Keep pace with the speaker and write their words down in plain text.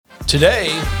Today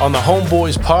on the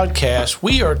Homeboys podcast,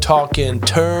 we are talking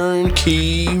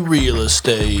turnkey real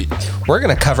estate. We're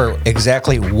going to cover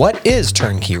exactly what is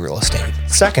turnkey real estate.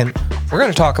 Second, we're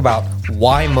going to talk about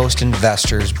why most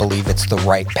investors believe it's the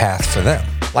right path for them.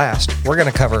 Last, we're going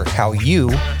to cover how you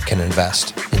can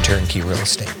invest in turnkey real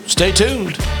estate. Stay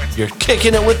tuned. You're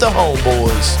kicking it with the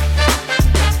Homeboys.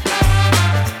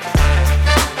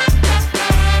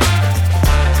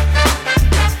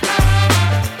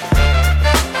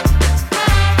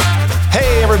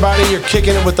 Everybody, you're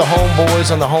kicking it with the Homeboys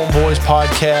on the Homeboys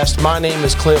podcast. My name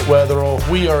is Clint Wetherill.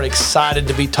 We are excited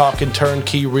to be talking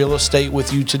turnkey real estate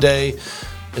with you today.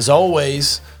 As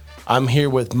always, I'm here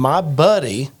with my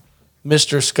buddy,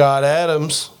 Mr. Scott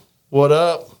Adams. What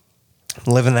up?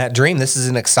 Living that dream. This is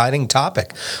an exciting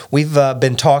topic. We've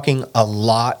been talking a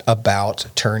lot about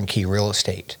turnkey real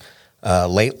estate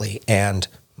lately, and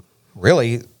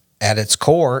really, at its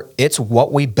core, it's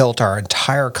what we built our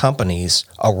entire companies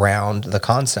around the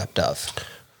concept of.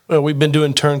 Well, we've been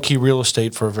doing turnkey real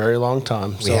estate for a very long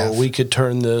time, so we could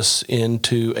turn this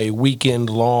into a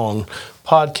weekend-long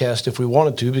podcast if we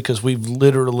wanted to, because we've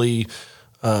literally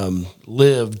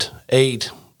lived,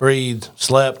 ate, breathed,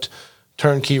 slept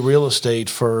turnkey real estate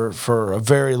for a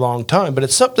very long time. But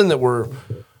it's something that we're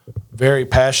very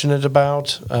passionate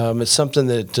about. It's something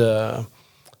that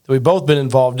we've both been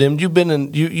involved in. You've been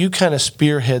in, you kind of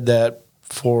spearhead that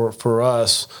for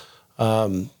us,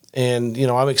 and you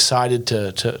know, I'm excited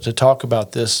to talk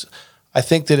about this. I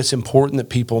think that it's important that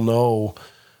people know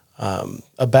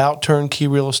about turnkey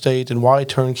real estate and why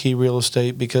turnkey real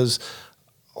estate, because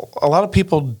a lot of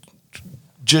people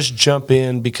just jump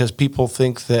in because people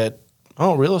think that,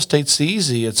 oh, real estate's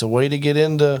easy. It's a way to get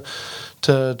into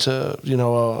you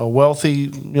know, a wealthy,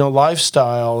 you know,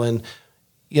 lifestyle, and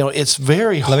you know, it's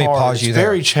very hard. Let me pause you there. It's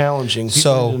very challenging.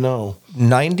 People need to know.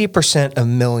 90% of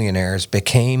millionaires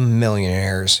became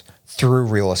millionaires through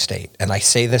real estate. And I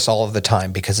say this all of the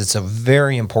time because it's a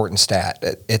very important stat.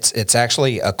 It's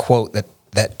actually a quote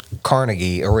that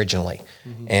Carnegie originally,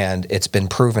 and it's been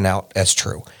proven out as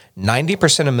true.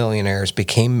 90% of millionaires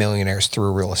became millionaires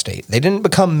through real estate. They didn't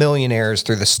become millionaires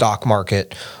through the stock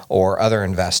market or other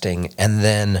investing and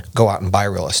then go out and buy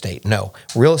real estate. No,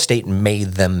 real estate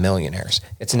made them millionaires.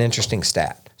 It's an interesting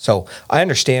stat. So I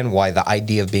understand why the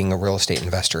idea of being a real estate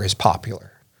investor is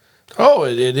popular. Oh,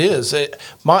 it is.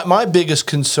 My biggest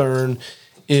concern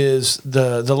is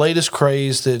the latest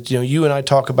craze that, you know, you and I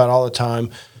talk about all the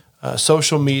time,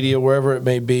 social media, wherever it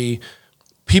may be.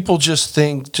 People just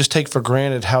take for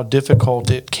granted how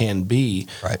difficult it can be.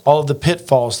 Right. All of the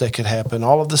pitfalls that could happen,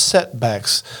 all of the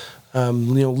setbacks, you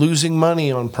know, losing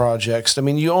money on projects. I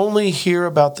mean, you only hear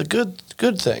about the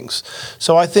good things.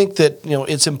 So I think that, you know,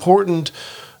 it's important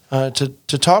to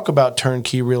talk about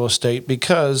turnkey real estate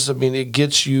because, I mean, it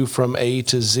gets you from A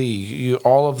to Z.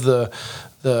 All of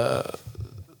the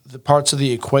parts of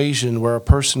the equation where a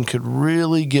person could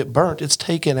really get burnt, it's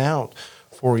taken out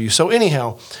for you. So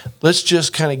anyhow, let's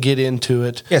just kind of get into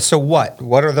it. Yeah. So what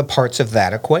are the parts of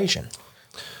that equation?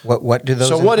 What do those?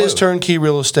 So include? What is turnkey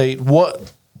real estate?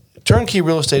 What turnkey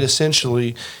real estate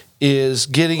essentially is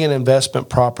getting an investment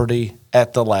property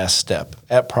at the last step,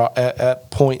 at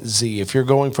point Z. If you're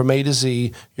going from A to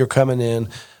Z, you're coming in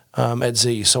at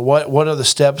Z. So what are the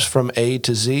steps from A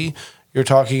to Z? You're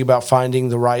talking about finding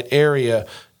the right area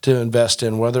to invest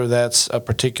in, whether that's a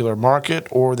particular market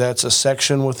or that's a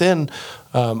section within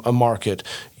a market.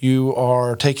 You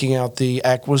are taking out the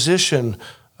acquisition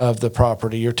of the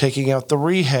property. You're taking out the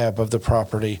rehab of the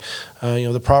property. You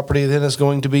know, the property then is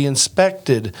going to be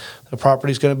inspected. The property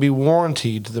is going to be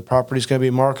warranted. The property is going to be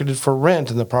marketed for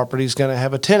rent, and the property is going to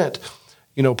have a tenant,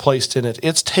 you know, placed in it.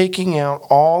 It's taking out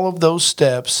all of those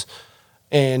steps,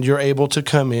 and you're able to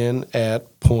come in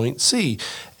at point C.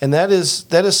 And that is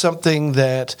something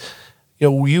that, you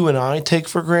know, you and I take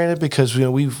for granted because, you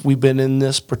know, we've been in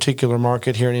this particular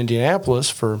market here in Indianapolis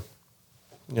for,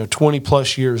 you know, 20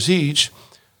 plus years each.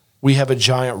 We have a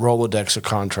giant Rolodex of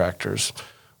contractors.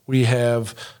 We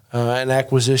have an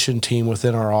acquisition team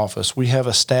within our office. We have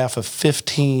a staff of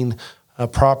 15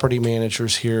 property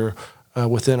managers here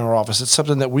within our office. It's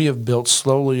something that we have built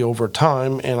slowly over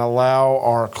time and allow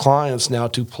our clients now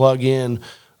to plug in,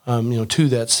 you know, to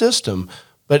that system.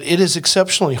 But it is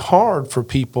exceptionally hard for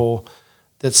people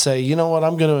that say, you know what,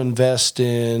 I'm going to invest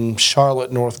in Charlotte,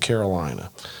 North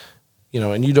Carolina, you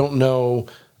know, and you don't know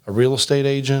a real estate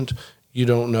agent, you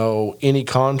don't know any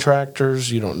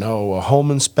contractors, you don't know a home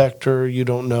inspector, you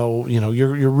don't know, you know,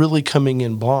 you're really coming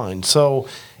in blind. So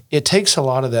it takes a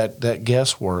lot of that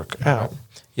guesswork out.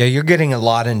 Yeah, you're getting a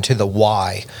lot into the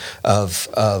why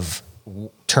of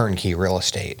turnkey real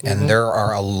estate, and there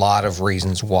are a lot of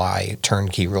reasons why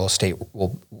turnkey real estate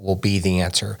will be the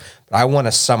answer. But I want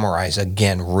to summarize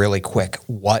again really quick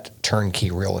what turnkey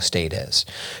real estate is,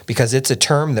 because it's a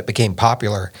term that became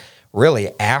popular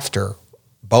really after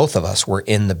both of us were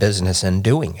in the business and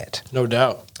doing it. No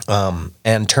doubt.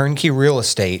 And turnkey real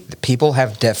estate, people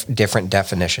have different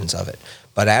definitions of it,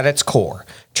 but at its core,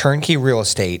 turnkey real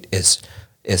estate is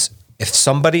if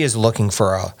somebody is looking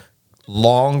for a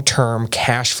long-term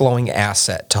cash flowing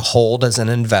asset to hold as an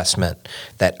investment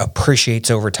that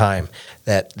appreciates over time,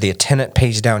 that the tenant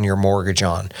pays down your mortgage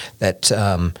on, that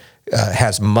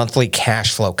has monthly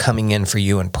cash flow coming in for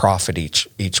you and profit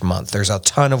each month. There's a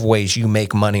ton of ways you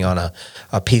make money on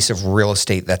a piece of real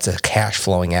estate that's a cash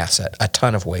flowing asset. A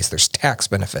ton of ways. There's tax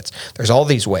benefits. There's all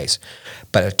these ways.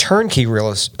 But a turnkey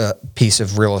piece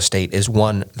of real estate is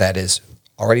one that is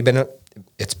already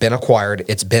it's been acquired,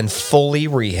 it's been fully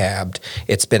rehabbed,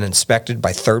 it's been inspected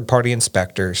by third-party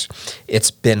inspectors,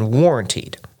 it's been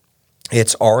warrantied,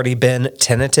 it's already been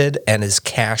tenanted and is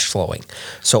cash flowing.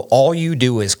 So all you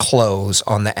do is close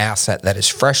on the asset that is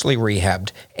freshly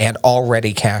rehabbed and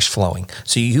already cash flowing.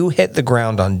 So you hit the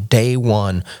ground on day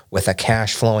one with a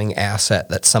cash flowing asset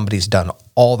that somebody's done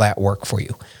all that work for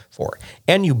you for.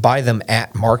 And you buy them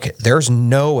at market. There's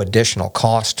no additional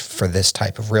cost for this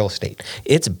type of real estate.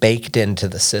 It's baked into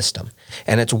the system.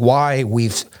 And it's why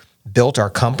we've built our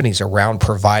companies around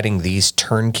providing these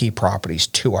turnkey properties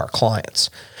to our clients,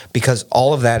 because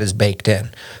all of that is baked in.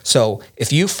 So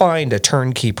if you find a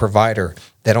turnkey provider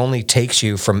that only takes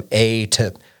you from A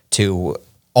to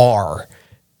R,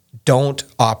 don't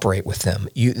operate with them.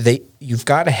 You've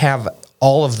got to have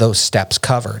all of those steps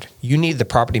covered. You need the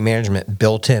property management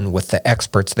built in with the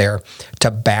experts there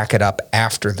to back it up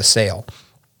after the sale.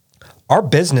 Our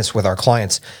business with our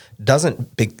clients doesn't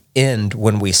end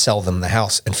when we sell them the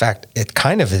house. In fact, it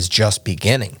kind of is just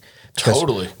beginning.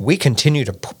 Totally. We continue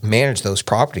to manage those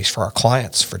properties for our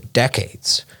clients for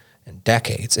decades and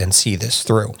decades and see this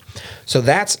through. So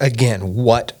that's, again,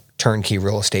 what turnkey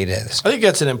real estate is. I think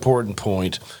that's an important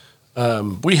point.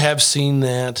 We have seen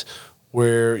that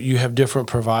where you have different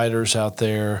providers out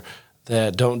there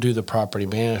that don't do the property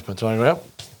management. They're like, well,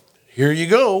 here you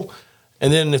go.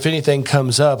 And then if anything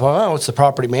comes up, oh, it's the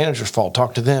property manager's fault.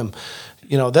 Talk to them.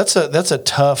 That's a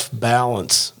tough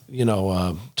balance,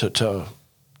 to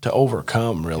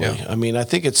overcome, really. Yeah. I mean, I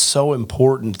think it's so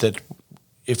important that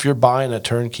if you're buying a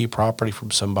turnkey property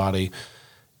from somebody,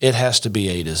 it has to be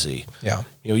A to Z. Yeah.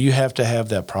 You have to have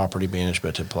that property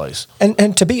management in place.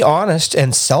 And to be honest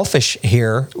and selfish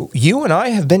here, you and I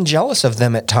have been jealous of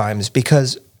them at times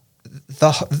because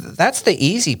that's the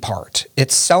easy part.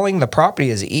 It's selling the property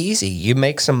is easy. You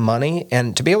make some money,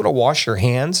 and to be able to wash your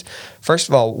hands, first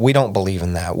of all, we don't believe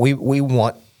in that. We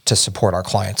want to support our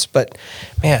clients. But,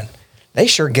 man, they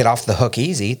sure get off the hook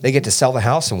easy. They get to sell the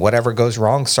house, and whatever goes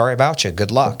wrong, sorry about you.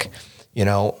 Good luck.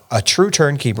 A true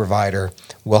turnkey provider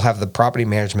will have the property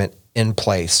management in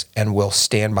place and will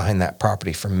stand behind that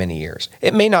property for many years.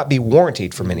 It may not be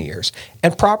warranted for many years.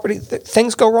 And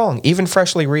things go wrong. Even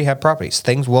freshly rehabbed properties,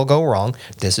 things will go wrong.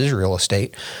 This is real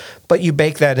estate. But you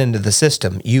bake that into the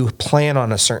system. You plan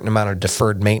on a certain amount of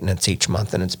deferred maintenance each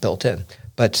month, and it's built in.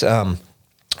 But,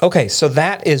 okay, so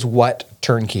that is what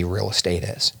turnkey real estate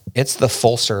is. It's the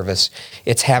full service.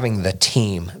 It's having the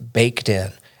team baked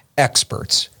in,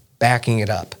 experts, backing it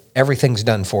up. Everything's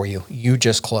done for you. You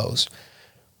just close.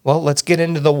 Well, let's get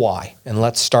into the why, and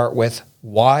let's start with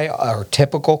why our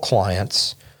typical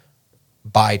clients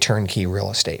buy turnkey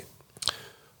real estate.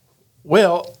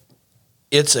 Well,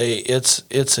 it's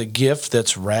a gift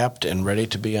that's wrapped and ready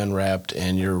to be unwrapped,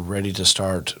 and you're ready to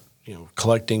start,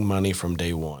 collecting money from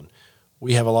day one.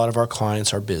 We have a lot of our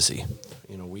clients are busy.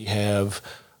 We have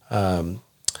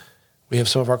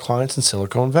some of our clients in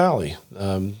Silicon Valley,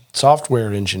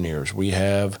 software engineers. We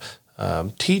have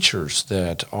teachers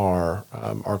that are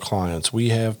our clients. We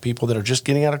have people that are just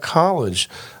getting out of college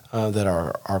that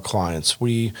are our clients.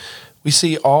 We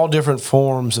see all different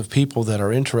forms of people that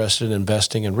are interested in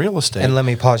investing in real estate. And let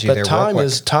me pause you there real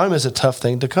quick. Time is a tough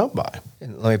thing to come by.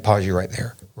 And let me pause you right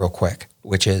there real quick,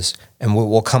 which is, and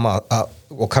we'll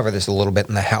cover this a little bit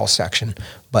in the house section,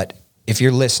 but if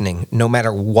you're listening, no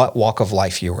matter what walk of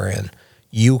life you are in,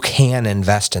 you can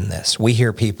invest in this. We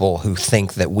hear people who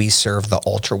think that we serve the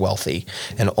ultra wealthy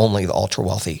and only the ultra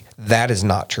wealthy. That is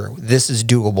not true. This is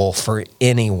doable for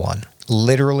anyone,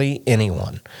 literally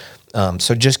anyone.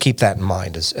 So just keep that in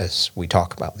mind as we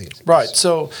talk about these. Right.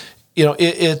 So,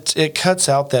 it cuts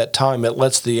out that time. It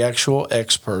lets the actual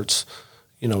experts,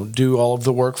 do all of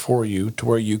the work for you to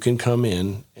where you can come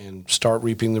in and start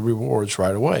reaping the rewards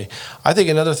right away. I think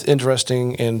another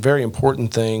interesting and very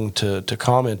important thing to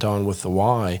comment on with the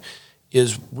why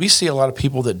is we see a lot of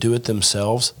people that do it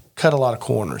themselves cut a lot of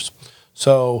corners.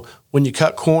 So when you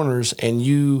cut corners and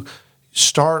you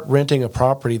start renting a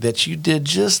property that you did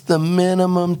just the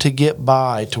minimum to get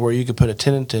by to where you could put a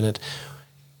tenant in it,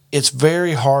 it's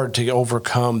very hard to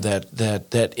overcome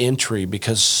that entry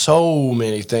because so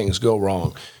many things go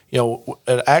wrong.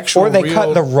 An actual or they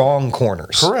cut the wrong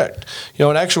corners. Correct.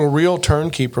 An actual real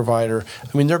turnkey provider,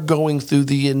 they're going through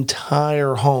the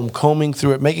entire home, combing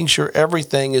through it, making sure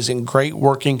everything is in great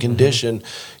working condition,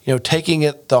 taking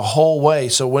it the whole way.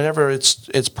 So whenever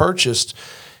it's purchased,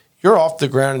 you're off the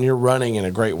ground and you're running in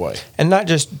a great way. And not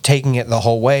just taking it the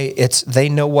whole way, they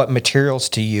know what materials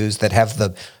to use that have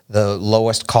the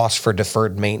lowest cost for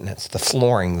deferred maintenance, the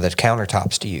flooring, the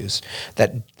countertops to use,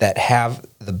 that have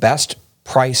the best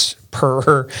price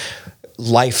per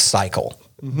life cycle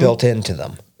built into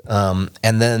them.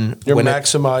 And then you're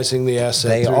maximizing the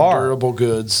asset through durable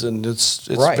goods, and it's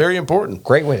right. Very important.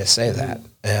 Great way to say that.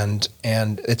 And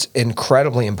it's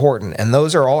incredibly important. And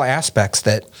those are all aspects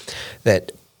that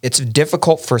it's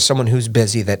difficult for someone who's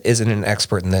busy that isn't an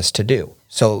expert in this to do.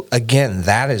 So again,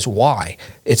 that is why.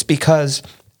 It's because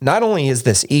not only is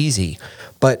this easy,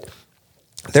 but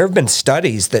there have been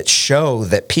studies that show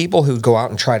that people who go out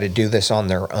and try to do this on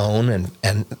their own,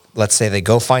 and let's say they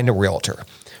go find a realtor,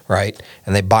 right,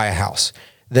 and they buy a house.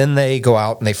 Then they go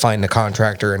out and they find a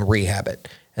contractor and rehab it.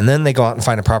 And then they go out and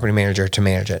find a property manager to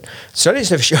manage it. Studies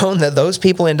have shown that those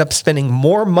people end up spending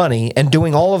more money and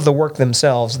doing all of the work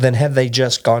themselves than had they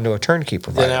just gone to a turnkey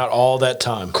provider. Then out all that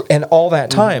time. And all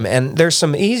that time. And there's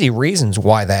some easy reasons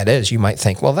why that is. You might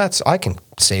think, well, I can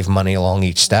save money along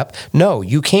each step. No,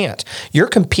 you can't. You're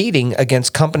competing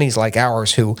against companies like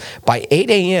ours who, by 8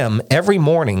 a.m. every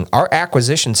morning, our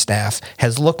acquisition staff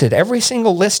has looked at every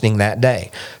single listing that day.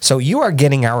 So you are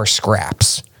getting our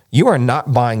scraps. You are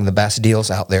not buying the best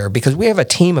deals out there because we have a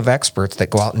team of experts that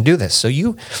go out and do this. So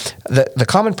the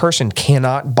common person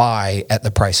cannot buy at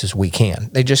the prices we can.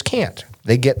 They just can't.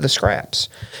 They get the scraps.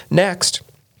 Next,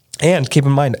 and keep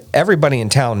in mind, everybody in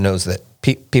town knows that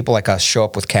people like us show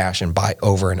up with cash and buy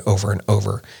over and over and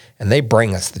over, and they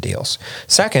bring us the deals.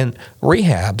 Second,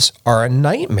 rehabs are a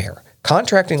nightmare.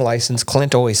 Contracting license,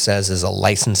 Clint always says, is a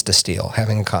license to steal,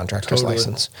 having a contractor's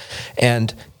license.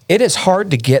 And it is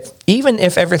hard to get, even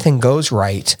if everything goes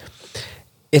right,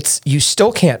 you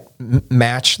still can't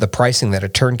match the pricing that a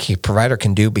turnkey provider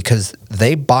can do because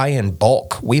they buy in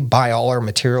bulk. We buy all our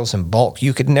materials in bulk.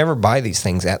 You could never buy these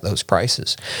things at those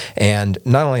prices. And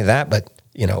not only that, but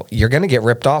you're going to get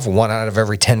ripped off 1 out of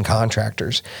every 10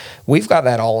 contractors. We've got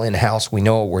that all in-house. We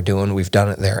know what we're doing. We've done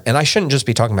it there. And I shouldn't just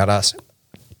be talking about us.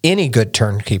 Any good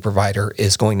turnkey provider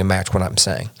is going to match what I'm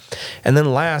saying. And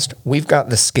then last, we've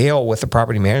got the scale with the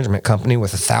property management company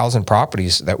with 1,000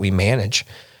 properties that we manage,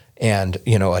 and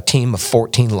a team of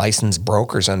 14 licensed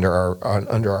brokers under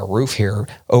our roof here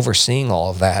overseeing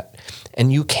all of that.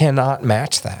 And you cannot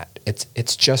match that.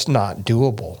 It's just not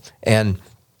doable. And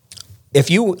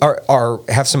if you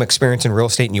have some experience in real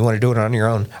estate and you want to do it on your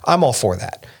own, I'm all for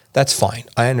that. That's fine.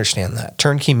 I understand that.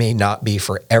 Turnkey may not be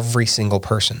for every single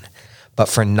person. But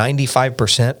for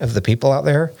 95% of the people out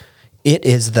there, it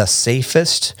is the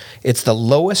safest, it's the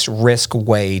lowest risk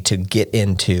way to get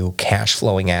into cash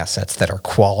flowing assets that are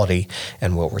quality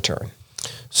and will return.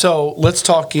 So let's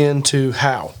talk into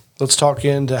how. Let's talk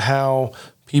into how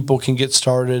people can get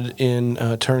started in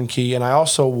turnkey. And I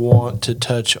also want to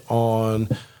touch on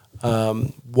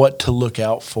what to look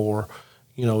out for,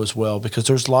 as well, because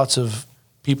there's lots of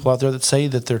people out there that say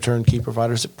that they're turnkey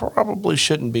providers that probably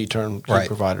shouldn't be turnkey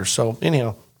providers. So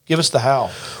anyhow, give us the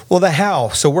how. Well, the how.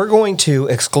 So we're going to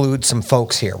exclude some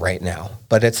folks here right now,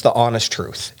 but it's the honest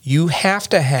truth. You have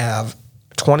to have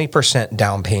 20%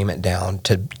 down payment down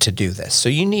to do this. So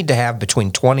you need to have between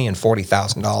 $20,000 and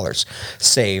 $40,000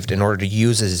 saved in order to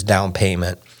use as down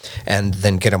payment and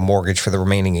then get a mortgage for the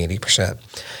remaining 80%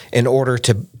 in order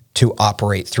to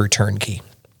operate through turnkey.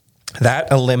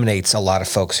 That eliminates a lot of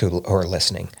folks who are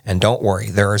listening. And don't worry,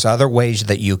 there's other ways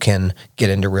that you can get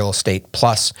into real estate.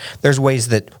 Plus, there's ways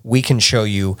that we can show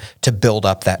you to build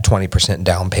up that 20%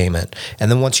 down payment. And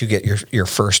then once you get your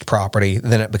first property,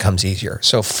 then it becomes easier.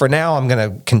 So for now, I'm going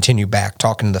to continue back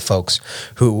talking to the folks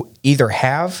who either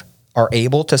are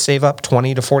able to save up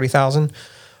 $20,000 to $40,000,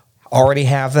 already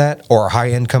have that, or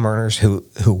high income earners who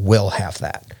will have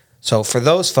that. So for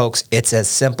those folks, it's as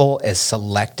simple as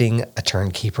selecting a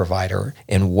turnkey provider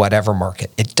in whatever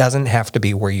market. It doesn't have to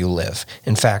be where you live.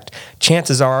 In fact,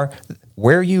 chances are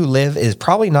where you live is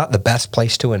probably not the best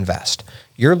place to invest.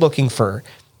 You're looking for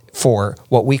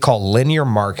what we call linear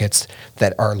markets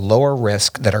that are lower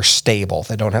risk, that are stable,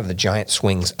 that don't have the giant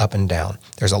swings up and down.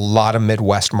 There's a lot of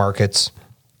Midwest markets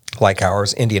like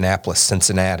ours: Indianapolis,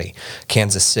 Cincinnati,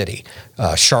 Kansas City,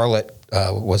 Charlotte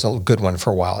was a good one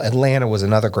for a while. Atlanta was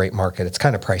another great market. It's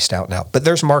kind of priced out now, but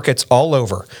there's markets all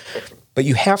over. But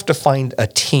you have to find a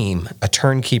team, a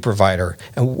turnkey provider,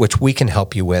 which we can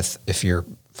help you with. If you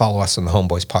follow us on the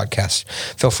Homeboys Podcast,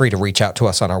 feel free to reach out to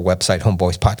us on our website,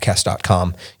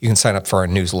 homeboyspodcast.com. You can sign up for our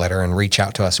newsletter and reach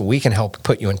out to us. We can help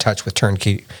put you in touch with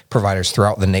turnkey providers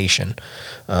throughout the nation.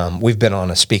 We've been on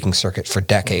a speaking circuit for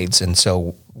decades, and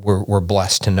so we're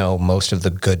blessed to know most of the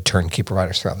good turnkey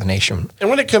providers throughout the nation. And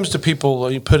when it comes to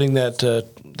people putting that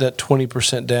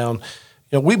 20% down,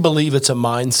 we believe it's a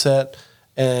mindset,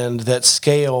 and that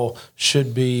scale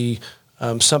should be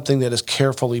something that is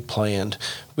carefully planned.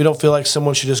 We don't feel like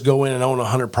someone should just go in and own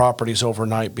 100 properties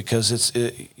overnight, because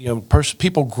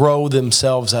people grow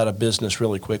themselves out of business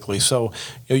really quickly. So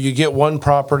you get one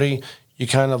property, you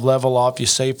kind of level off, you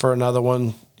save for another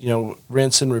one,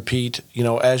 rinse and repeat,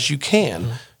 as you can.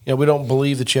 Mm-hmm. We don't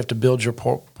believe that you have to build your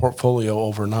portfolio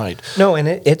overnight. No, and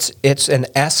it's an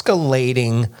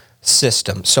escalating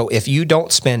system. So if you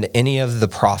don't spend any of the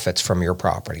profits from your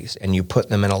properties and you put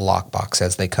them in a lockbox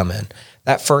as they come in,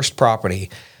 that first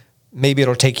property, maybe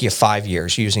it'll take you 5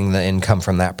 years using the income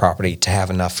from that property to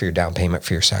have enough for your down payment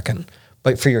for your second.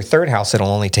 But for your third house, it'll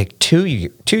only take 2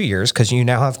 years, because you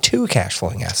now have 2 cash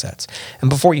flowing assets. And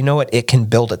before you know it, it can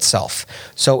build itself.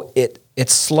 So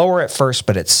it's slower at first,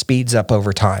 but it speeds up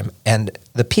over time. And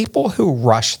the people who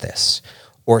rush this,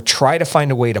 or try to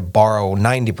find a way to borrow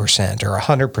 90% or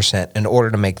 100% in order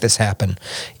to make this happen,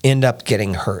 end up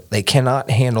getting hurt. They cannot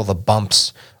handle the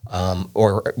bumps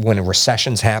or when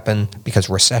recessions happen, because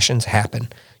recessions happen.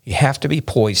 You have to be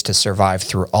poised to survive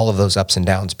through all of those ups and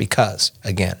downs, because,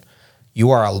 again,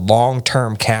 you are a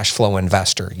long-term cash flow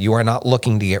investor. You are not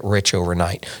looking to get rich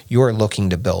overnight. You are looking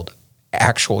to build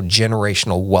actual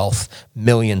generational wealth,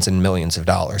 millions and millions of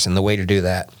dollars. And the way to do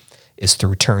that is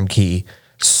through turnkey,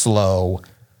 slow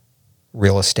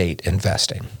real estate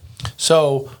investing.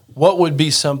 So what would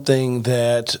be something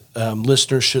that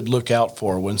listeners should look out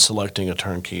for when selecting a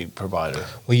turnkey provider?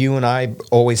 Well, you and I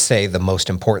always say the most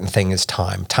important thing is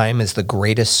time. Time is the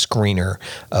greatest screener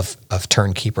of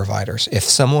turnkey providers. If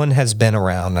someone has been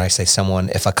around, and I say someone,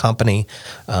 if a company,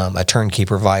 a turnkey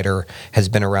provider has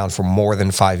been around for more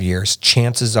than 5 years,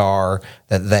 chances are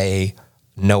that they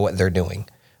know what they're doing.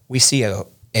 We see a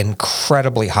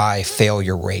incredibly high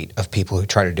failure rate of people who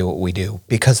try to do what we do,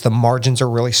 because the margins are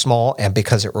really small, and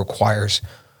because it requires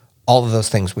all of those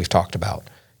things we've talked about.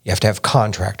 You have to have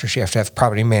contractors, you have to have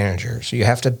property managers, you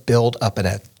have to build up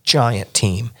a giant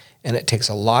team, and it takes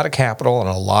a lot of capital and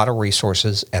a lot of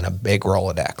resources and a big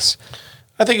Rolodex.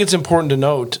 I think it's important to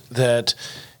note that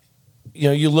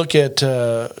you look at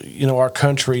our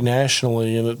country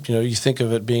nationally, and you think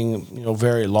of it being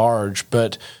very large,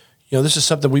 but this is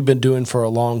something we've been doing for a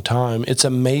long time. It's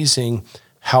amazing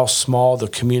how small the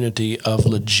community of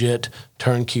legit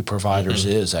turnkey providers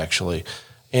is, actually.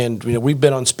 And we've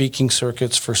been on speaking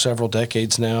circuits for several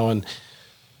decades now, and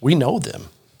we know them.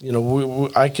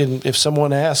 I can, if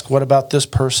someone asks, what about this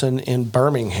person in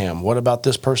Birmingham? What about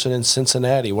this person in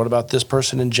Cincinnati? What about this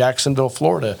person in Jacksonville,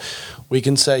 Florida? We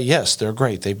can say, yes, they're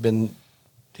great. They've been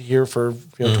here for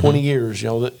 20 years.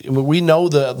 We know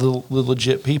the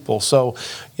legit people. So,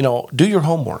 do your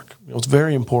homework. It's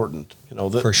very important.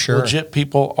 For sure. Legit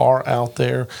people are out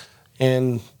there,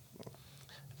 and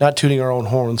not tooting our own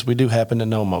horns, we do happen to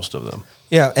know most of them.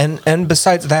 Yeah, and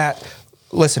besides that,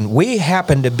 listen, we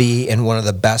happen to be in one of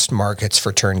the best markets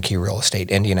for turnkey real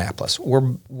estate, Indianapolis.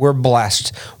 We're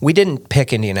blessed. We didn't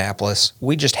pick Indianapolis.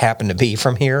 We just happened to be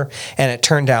from here, and it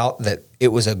turned out that it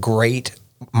was a great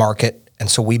market. And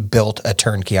so we built a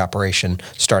turnkey operation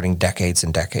starting decades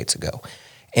and decades ago.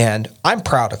 And I'm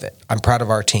proud of it. I'm proud of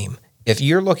our team. If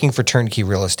you're looking for turnkey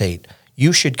real estate,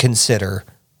 you should consider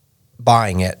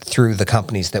buying it through the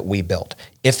companies that we built.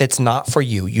 If it's not for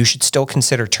you, you should still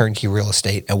consider turnkey real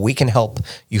estate, and we can help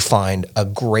you find a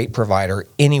great provider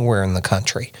anywhere in the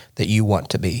country that you want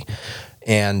to be.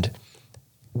 And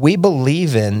we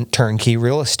believe in turnkey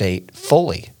real estate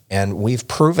fully. And we've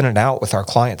proven it out with our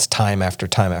clients time after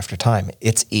time after time.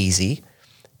 It's easy.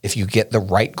 If you get the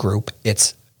right group,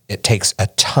 it takes a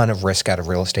ton of risk out of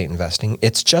real estate investing.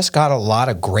 It's just got a lot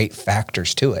of great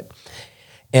factors to it.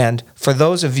 And for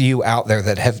those of you out there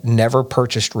that have never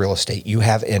purchased real estate, you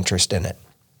have interest in it.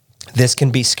 This can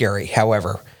be scary.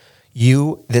 However,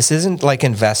 this isn't like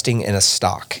investing in a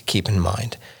stock, keep in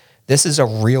mind. This is a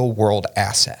real world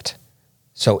asset.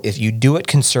 So if you do it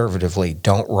conservatively,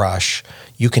 don't rush,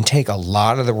 you can take a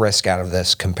lot of the risk out of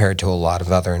this compared to a lot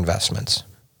of other investments.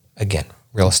 Again,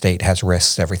 real estate has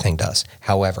risks, everything does.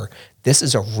 However, this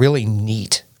is a really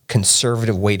neat,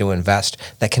 conservative way to invest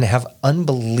that can have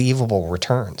unbelievable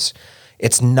returns.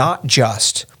 It's not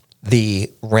just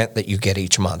the rent that you get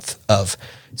each month of,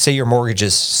 say your mortgage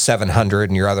is $700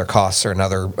 and your other costs are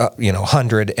another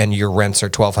 $100 and your rents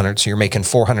are $1,200, so you're making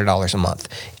 $400 a month.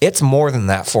 It's more than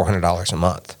that $400 a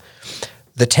month.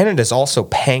 The tenant is also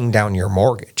paying down your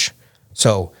mortgage.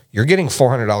 So you're getting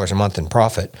 $400 a month in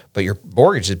profit, but your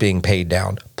mortgage is being paid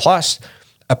down. Plus,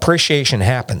 appreciation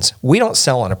happens. We don't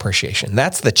sell on appreciation.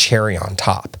 That's the cherry on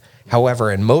top.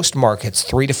 However, in most markets,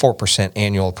 3 to 4%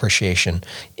 annual appreciation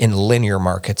in linear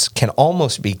markets can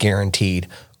almost be guaranteed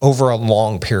over a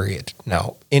long period.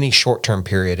 Now, any short-term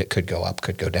period, it could go up,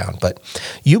 could go down. But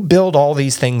you build all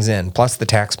these things in, plus the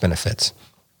tax benefits.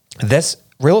 This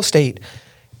real estate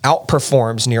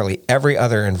outperforms nearly every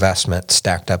other investment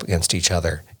stacked up against each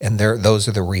other. And those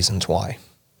are the reasons why.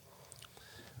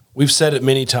 We've said it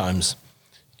many times.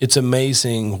 It's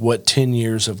amazing what 10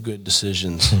 years of good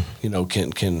decisions,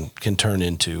 can turn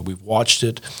into. We've watched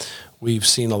it. We've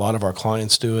seen a lot of our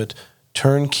clients do it.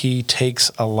 Turnkey takes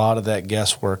a lot of that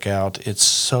guesswork out. It's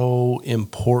so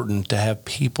important to have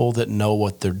people that know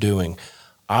what they're doing.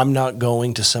 I'm not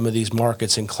going to some of these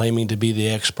markets and claiming to be the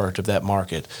expert of that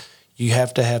market. You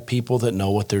have to have people that know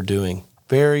what they're doing.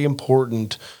 Very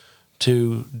important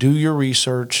to do your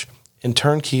research, and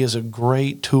Turnkey is a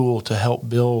great tool to help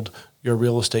build your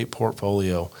real estate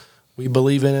portfolio. We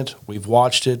believe in it. We've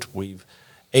watched it. We've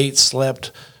ate,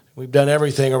 slept. We've done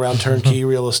everything around turnkey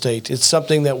real estate. It's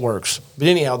something that works. But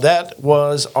anyhow, that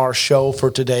was our show for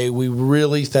today. We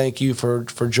really thank you for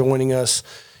joining us.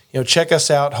 Check us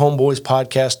out,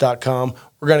 homeboyspodcast.com.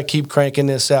 We're going to keep cranking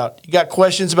this out. You got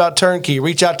questions about turnkey,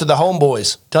 reach out to the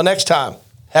homeboys. Till next time,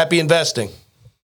 happy investing.